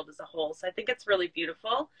for the world as a whole. So I think it's really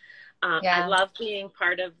beautiful. I love being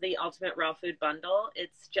part of the Ultimate Raw Food Bundle.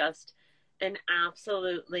 It's just an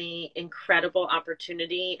absolutely incredible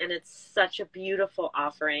opportunity, and it's such a beautiful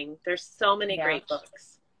offering. There's so many great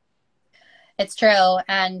books. It's true.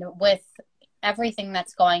 And with everything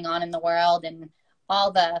that's going on in the world and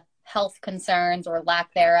all the health concerns or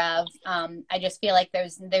lack thereof, I just feel like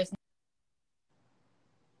there's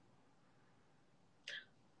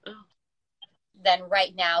than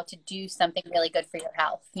right now to do something really good for your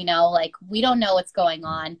health. You know, like, we don't know what's going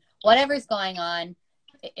on. Whatever's going on,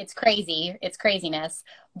 it's crazy. It's craziness.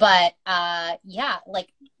 But yeah,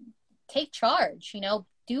 like, take charge, you know,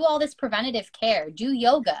 do all this preventative care, do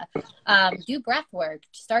yoga, do breath work,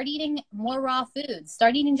 start eating more raw foods,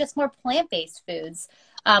 start eating just more plant-based foods.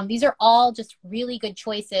 These are all just really good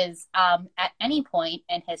choices at any point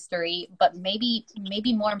in history, but maybe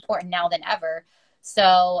more important now than ever.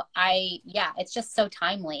 So it's just so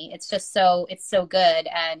timely. It's so good.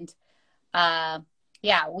 And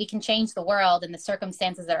yeah, we can change the world and the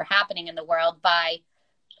circumstances that are happening in the world by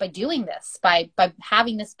doing this, by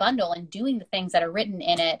having this bundle and doing the things that are written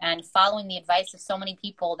in it and following the advice of so many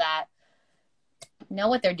people that know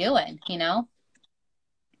what they're doing, you know?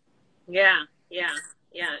 Yeah.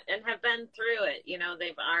 And have been through it. You know,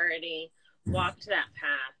 they've already walked that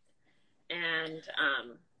path, and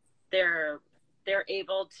they're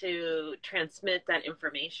able to transmit that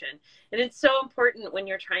information. And it's so important when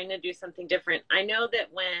you're trying to do something different. I know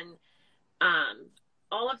that when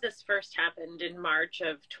all of this first happened in March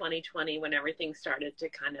of 2020, when everything started to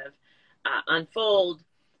kind of unfold,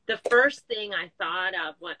 the first thing I thought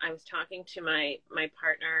of when I was talking to my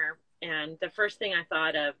partner, and the first thing I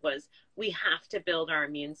thought of was, we have to build our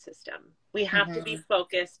immune system. We have to be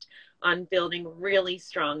focused on building really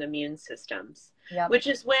strong immune systems, which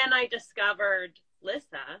is when I discovered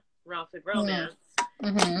Lissa, Raw Food Romance.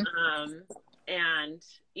 And,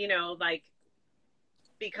 you know, like,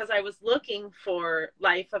 because I was looking for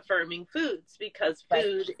life affirming foods, because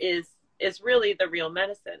food is really the real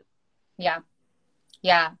medicine. Yeah,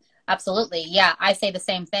 absolutely. Yeah, I say the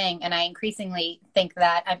same thing. And I increasingly think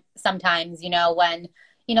that sometimes, you know, when,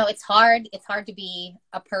 you know, it's hard to be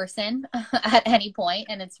a person at any point,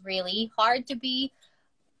 and it's really hard to be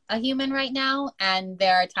a human right now. And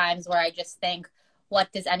there are times where I just think,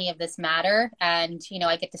 what does any of this matter? And, you know,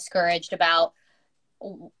 I get discouraged about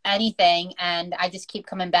anything, and I just keep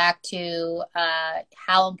coming back to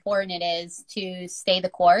how important it is to stay the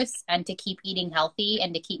course and to keep eating healthy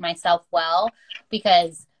and to keep myself well,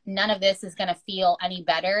 because none of this is going to feel any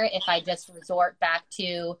better if I just resort back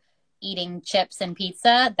to eating chips and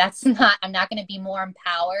pizza. I'm not going to be more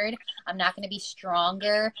empowered. I'm not going to be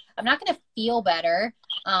stronger. I'm not going to feel better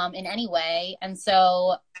in any way. And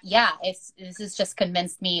so, yeah, this has just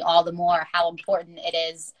convinced me all the more how important it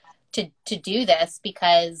is to do this,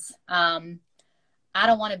 because I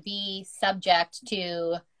don't want to be subject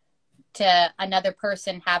to another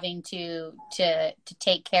person having to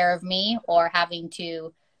take care of me, or having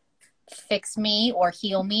to fix me or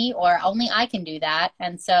heal me, or only I can do that.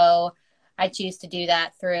 And so I choose to do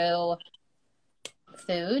that through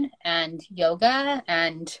food and yoga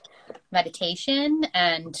and meditation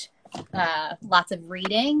and lots of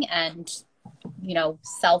reading and, you know,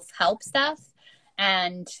 self-help stuff.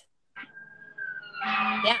 And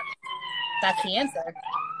yeah, that's the answer.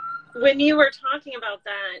 When you were talking about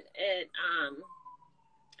that,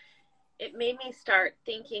 it made me start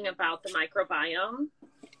thinking about the microbiome,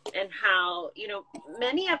 and how, you know,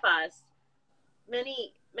 many of us,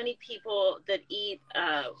 many people that eat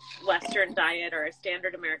a Western diet or a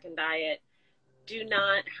standard American diet do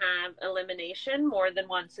not have elimination more than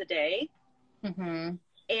once a day.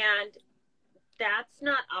 And that's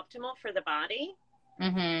not optimal for the body.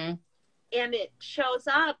 And it shows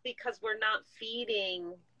up because we're not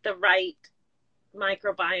feeding the right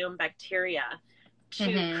microbiome bacteria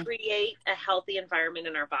to create a healthy environment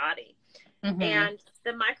in our body. And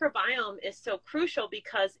the microbiome is so crucial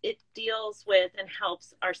because it deals with and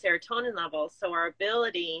helps our serotonin levels. So our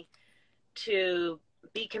ability to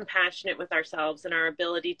be compassionate with ourselves and our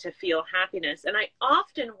ability to feel happiness. And I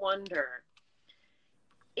often wonder,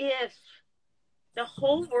 if the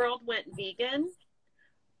whole world went vegan,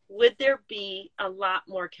 would there be a lot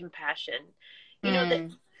more compassion? You know, that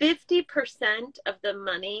 50% of the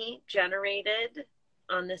money generated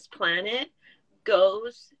on this planet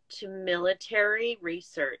goes to military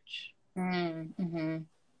research. Mm-hmm.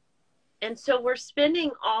 And so we're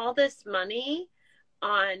spending all this money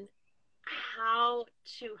on how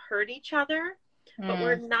to hurt each other, but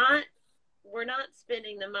we're not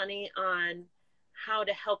spending the money on how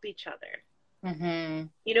to help each other. Mm-hmm.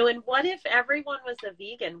 And what if everyone was a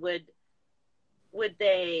vegan? Would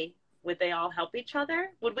they all help each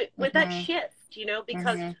other? Would that shift,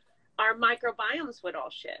 because our microbiomes would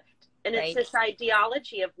all shift. And it's this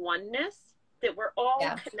ideology of oneness, that we're all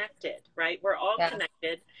connected, right? We're all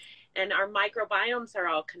connected, and our microbiomes are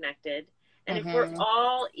all connected. And if we're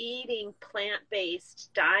all eating plant-based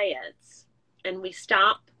diets and we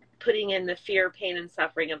stop putting in the fear, pain, and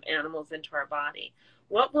suffering of animals into our body,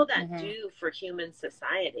 what will that do for human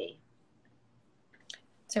society?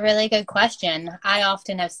 It's a really good question. I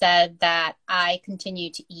often have said that I continue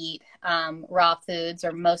to eat raw foods,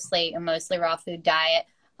 or mostly raw food diet,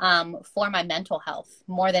 for my mental health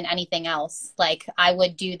more than anything else. Like, I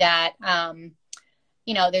would do that.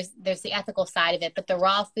 There's the ethical side of it, but the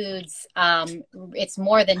raw foods, it's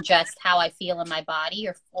more than just how I feel in my body,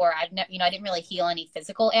 or I didn't really heal any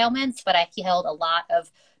physical ailments, but I healed a lot of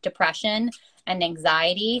depression and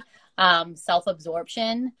anxiety,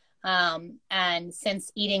 self-absorption. And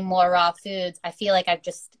since eating more raw foods, I feel like I've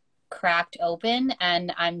just cracked open,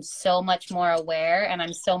 and I'm so much more aware, and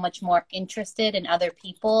I'm so much more interested in other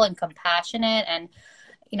people and compassionate, and,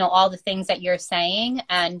 all the things that you're saying.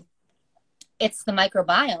 And it's the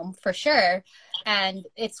microbiome for sure. And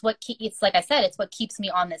it's like I said, it's what keeps me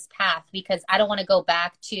on this path, because I don't want to go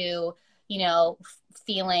back to,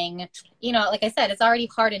 feeling, like I said, it's already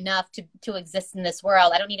hard enough to exist in this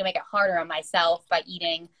world. I don't need to make it harder on myself by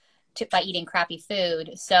eating crappy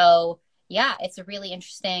food. So yeah, it's a really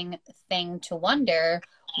interesting thing to wonder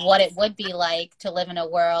what it would be like to live in a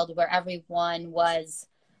world where everyone was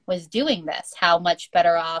doing this, how much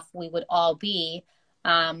better off we would all be.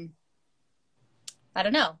 I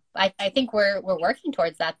don't know. I think we're working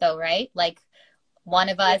towards that, though, right? Like, one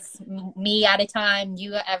of us, me at a time,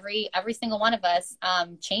 you, every single one of us,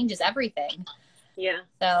 changes everything. Yeah.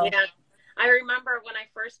 So yeah. I remember when I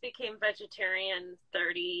first became vegetarian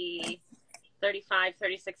 35,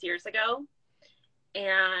 36 years ago,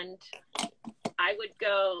 and I would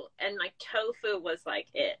go, and like tofu was like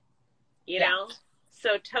it, you know?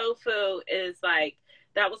 So tofu is like,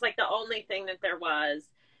 that was like the only thing that there was.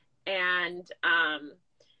 And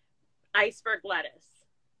iceberg lettuce.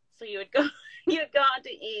 So you'd go out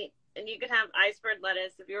to eat, and you could have iceberg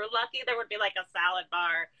lettuce. If you were lucky, there would be like a salad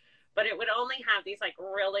bar, but it would only have these like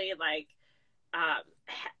really like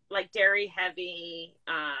dairy heavy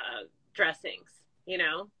dressings,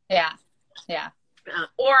 Yeah.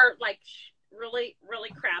 Or like really, really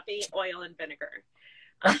crappy oil and vinegar.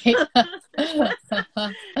 And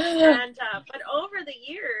but over the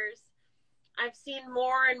years, I've seen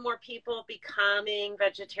more and more people becoming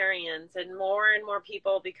vegetarians, and more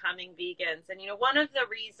people becoming vegans. And, one of the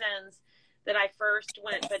reasons that I first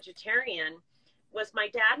went vegetarian was my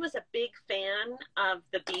dad was a big fan of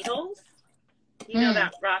the Beatles. You know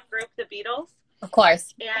that rock group, the Beatles? Of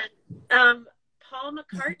course. And Paul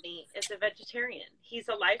McCartney is a vegetarian. He's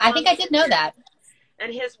a lifelong I think I did know that.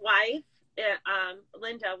 And his wife,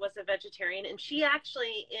 Linda, was a vegetarian. And she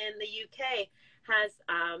actually, in the UK, has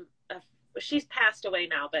she's passed away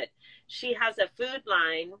now, but she has a food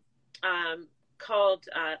line called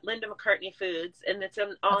Linda McCartney Foods, and it's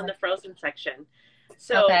all in the frozen section.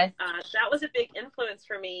 So that was a big influence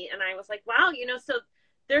for me. And I was like, wow, so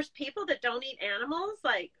there's people that don't eat animals.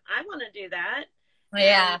 Like, I want to do that.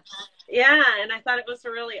 Yeah. And I thought it was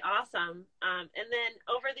really awesome. And then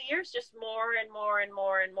over the years, just more and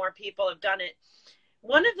more people have done it.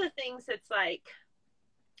 One of the things that's like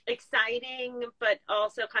exciting but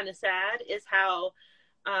also kind of sad is how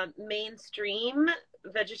mainstream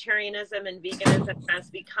vegetarianism and veganism has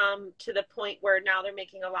become, to the point where now they're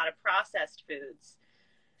making a lot of processed foods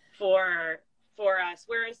for us,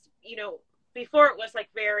 whereas before it was like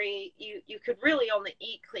very, you could really only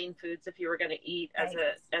eat clean foods if you were going to eat as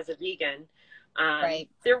a vegan. Right.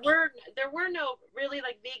 There were no really,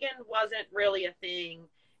 like, vegan wasn't really a thing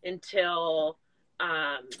until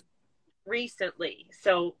recently.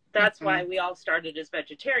 So that's why we all started as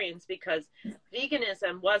vegetarians, because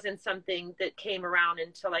veganism wasn't something that came around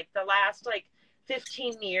until like the last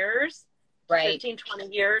 15 years. 15, 20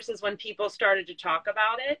 years is when people started to talk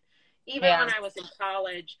about it, even when I was in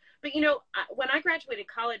college. But when I graduated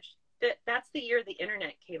college, that's the year the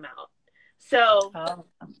internet came out. So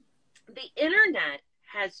the internet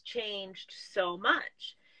has changed so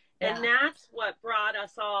much. And that's what brought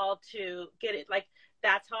us all to get it. Like,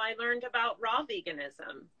 that's how I learned about raw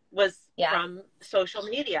veganism, was from social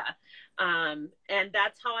media. And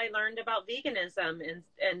that's how I learned about veganism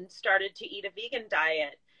and started to eat a vegan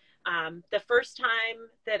diet. The first time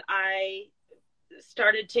that I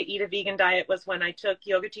started to eat a vegan diet was when I took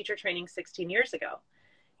yoga teacher training 16 years ago,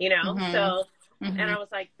 you know? So, and I was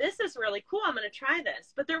like, this is really cool. I'm going to try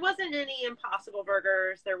this. But there wasn't any Impossible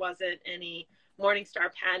Burgers. There wasn't any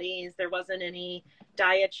Morningstar patties. There wasn't any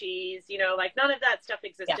diet cheese, you know, like none of that stuff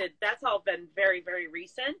existed. That's all been very, very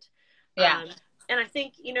recent. And I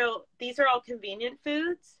think, you know, these are all convenient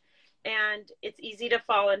foods, and it's easy to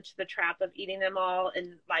fall into the trap of eating them all.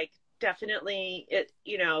 And like, definitely it,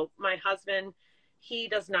 you know, my husband, he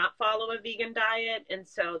does not follow a vegan diet. And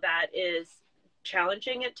so that is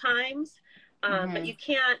challenging at times. But you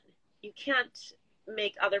can't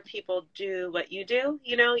make other people do what you do.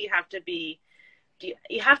 You know, you have to be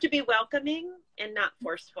welcoming and not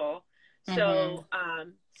forceful. So,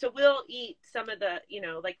 so we'll eat some of the, you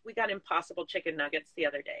know, like we got Impossible chicken nuggets the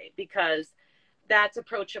other day because that's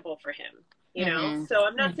approachable for him, you know? So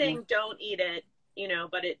I'm not saying don't eat it, you know,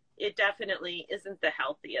 but it definitely isn't the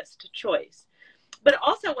healthiest choice. But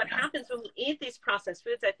also what happens when we eat these processed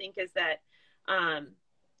foods, I think, is that,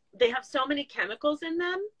 they have so many chemicals in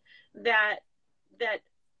them that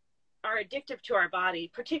are addictive to our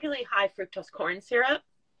body, particularly high fructose corn syrup.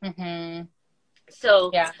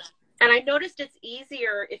 So, and I noticed it's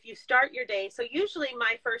easier if you start your day. So usually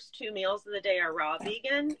my first 2 meals of the day are raw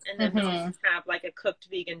vegan, and then those have like a cooked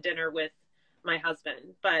vegan dinner with my husband.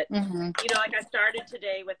 But, you know, like I started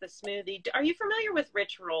today with a smoothie. Are you familiar with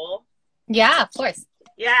Rich Roll? Yeah, of course.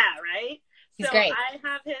 Yeah, right? He's great. I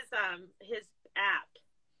have his app.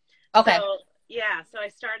 Okay. So, yeah, so I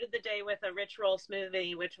started the day with a Rich Roll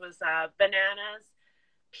smoothie, which was bananas,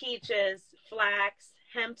 peaches, flax,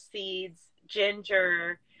 hemp seeds,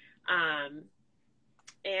 ginger,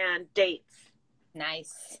 and dates.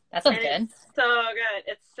 Nice. That sounds good. It's so good.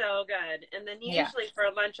 It's so good. And then usually for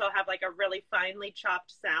lunch, I'll have like a really finely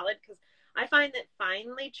chopped salad, because I find that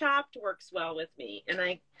finely chopped works well with me. And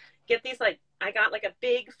I get these, like, I got like a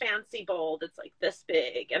big fancy bowl that's like this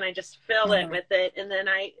big, and I just fill it with it. And then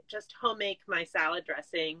I just homemade my salad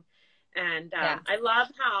dressing. And I love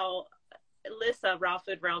how Lissa, Raw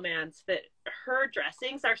Food Romance, that her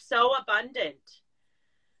dressings are so abundant,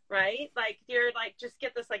 right? Like, you're like, just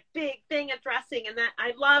get this like big thing of dressing, and that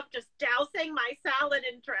I love just dousing my salad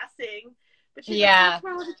in dressing. But she's like, that's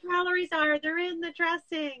where all the calories are. They're in the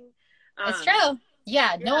dressing. It's true.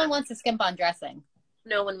 Yeah, no one wants to skimp on dressing.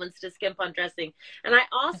 No one wants to skimp on dressing. And I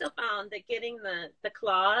also found that getting the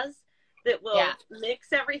claws that will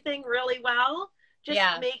mix everything really well just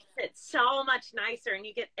makes it so much nicer. And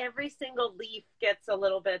you get every single leaf gets a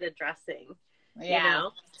little bit of dressing. You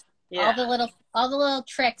know? All the little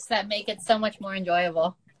tricks that make it so much more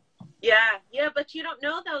enjoyable. Yeah, but you don't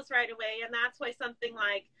know those right away. And that's why something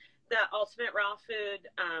like the Ultimate Raw Food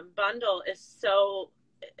bundle is so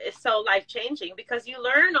life-changing, because you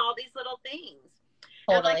learn all these little things.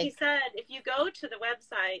 And like you said, if you go to the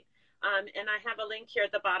website, and I have a link here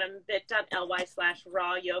at the bottom,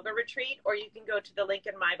 bit.ly/raw yoga retreat, or you can go to the link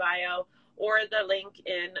in my bio or the link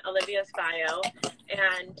in Olivia's bio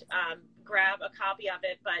and grab a copy of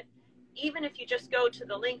it. But even if you just go to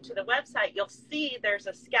the link to the website, you'll see there's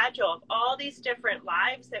a schedule of all these different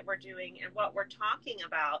lives that we're doing and what we're talking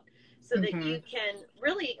about, so that you can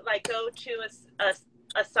really like go to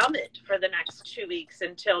a summit for the next 2 weeks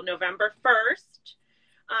until November 1st.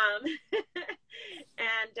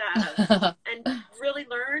 And really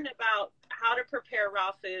learn about how to prepare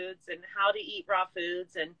raw foods and how to eat raw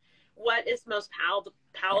foods and what is most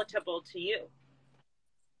palatable to you.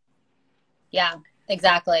 Yeah,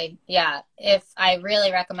 exactly. Yeah. I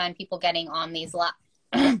really recommend people getting on these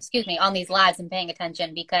on these lives and paying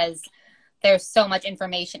attention, because there's so much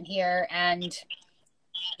information here, and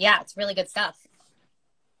it's really good stuff.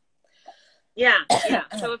 Yeah.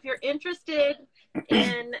 So if you're interested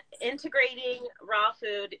in integrating raw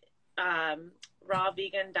food, raw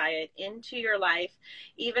vegan diet into your life,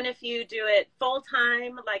 even if you do it full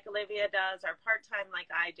time like Olivia does, or part time like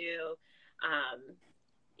I do,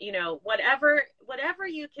 you know, whatever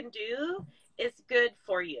you can do is good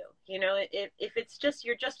for you. You know, if it's just,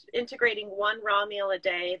 you're just integrating one raw meal a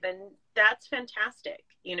day, then that's fantastic.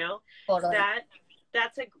 You know, totally.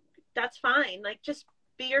 that's fine. Like, just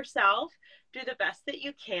be yourself, do the best that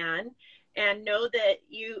you can, and know that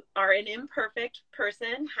you are an imperfect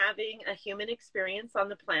person having a human experience on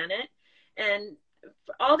the planet. And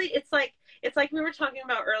it's like we were talking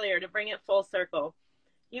about earlier, to bring it full circle.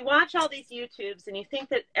 you watch all these YouTubes and you think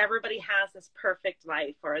that everybody has this perfect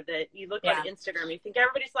life, or that you look on Instagram and you think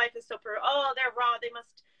everybody's life is so perfect. Oh, they're raw. They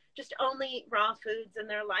must just only eat raw foods and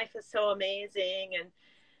their life is so amazing. And,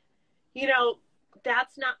 you know,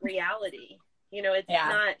 that's not reality. You know, it's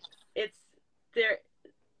not, it's there.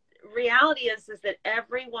 Reality is that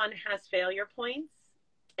everyone has failure points.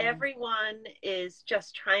 Everyone is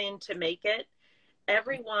just trying to make it.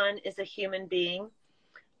 Everyone is a human being.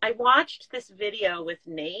 I watched this video with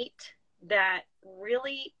Nate that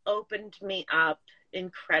really opened me up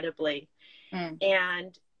incredibly.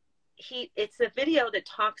 And it's a video that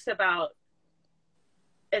talks about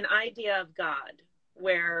an idea of God,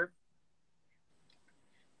 where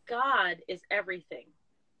God is everything.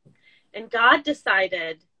 And God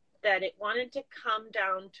decided that it wanted to come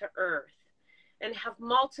down to earth and have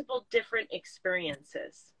multiple different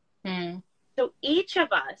experiences. So each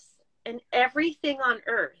of us and everything on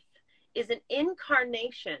earth is an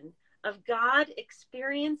incarnation of God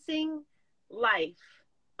experiencing life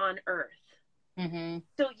on earth.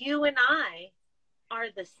 So you and I are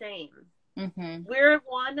the same. We're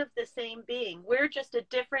one of the same being. We're just a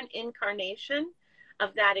different incarnation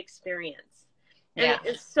of that experience. And it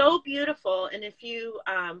is so beautiful. And if you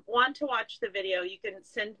want to watch the video, you can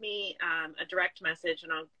send me a direct message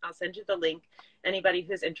and I'll send you the link, anybody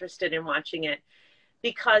who's interested in watching it,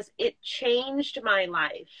 because it changed my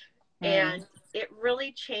life. And it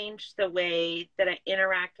really changed the way that I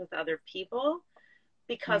interact with other people,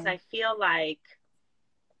 because I feel like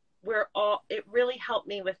it really helped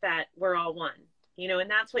me with that. We're all one, you know,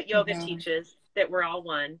 and that's what yoga teaches, that we're all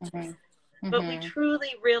one. But we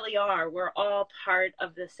truly, really are. We're all part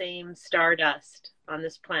of the same stardust on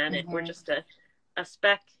this planet. We're just a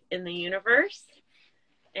speck in the universe.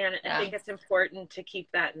 And I think it's important to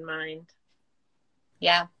keep that in mind.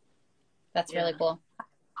 Yeah. That's really cool.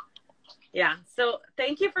 Yeah. So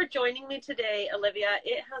thank you for joining me today, Olivia.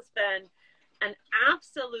 It has been an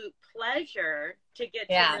absolute pleasure to get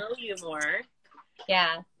to know you more.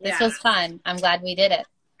 This was fun. I'm glad we did it.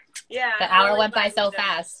 The hour went by so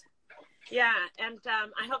fast. Yeah, and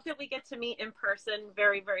I hope that we get to meet in person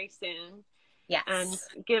very, very soon. Yes.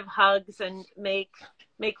 And give hugs and make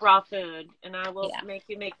raw food. And I will make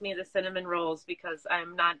you make me the cinnamon rolls, because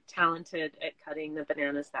I'm not talented at cutting the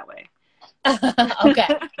bananas that way. Okay,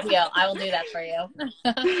 deal. I will do that for you.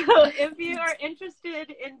 So if you are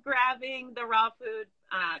interested in grabbing the raw food,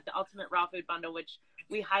 the Ultimate Raw Food Bundle, which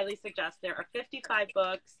we highly suggest, there are 55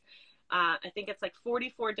 books. I think it's like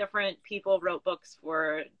 44 different people wrote books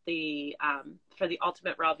for the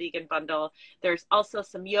Ultimate Raw Vegan Bundle. There's also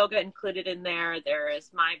some yoga included in there. There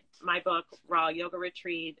is my book, Raw Yoga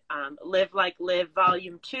Retreat. Live Like Live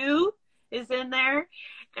Volume 2 is in there.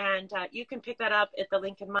 And you can pick that up at the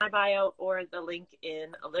link in my bio, or the link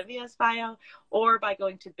in Olivia's bio, or by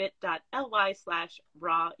going to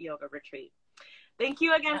bit.ly/Raw Yoga Retreat. Thank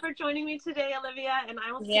you again for joining me today, Olivia, and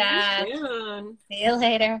I will see you soon. See you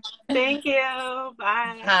later. Thank you.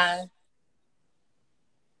 Bye. Bye.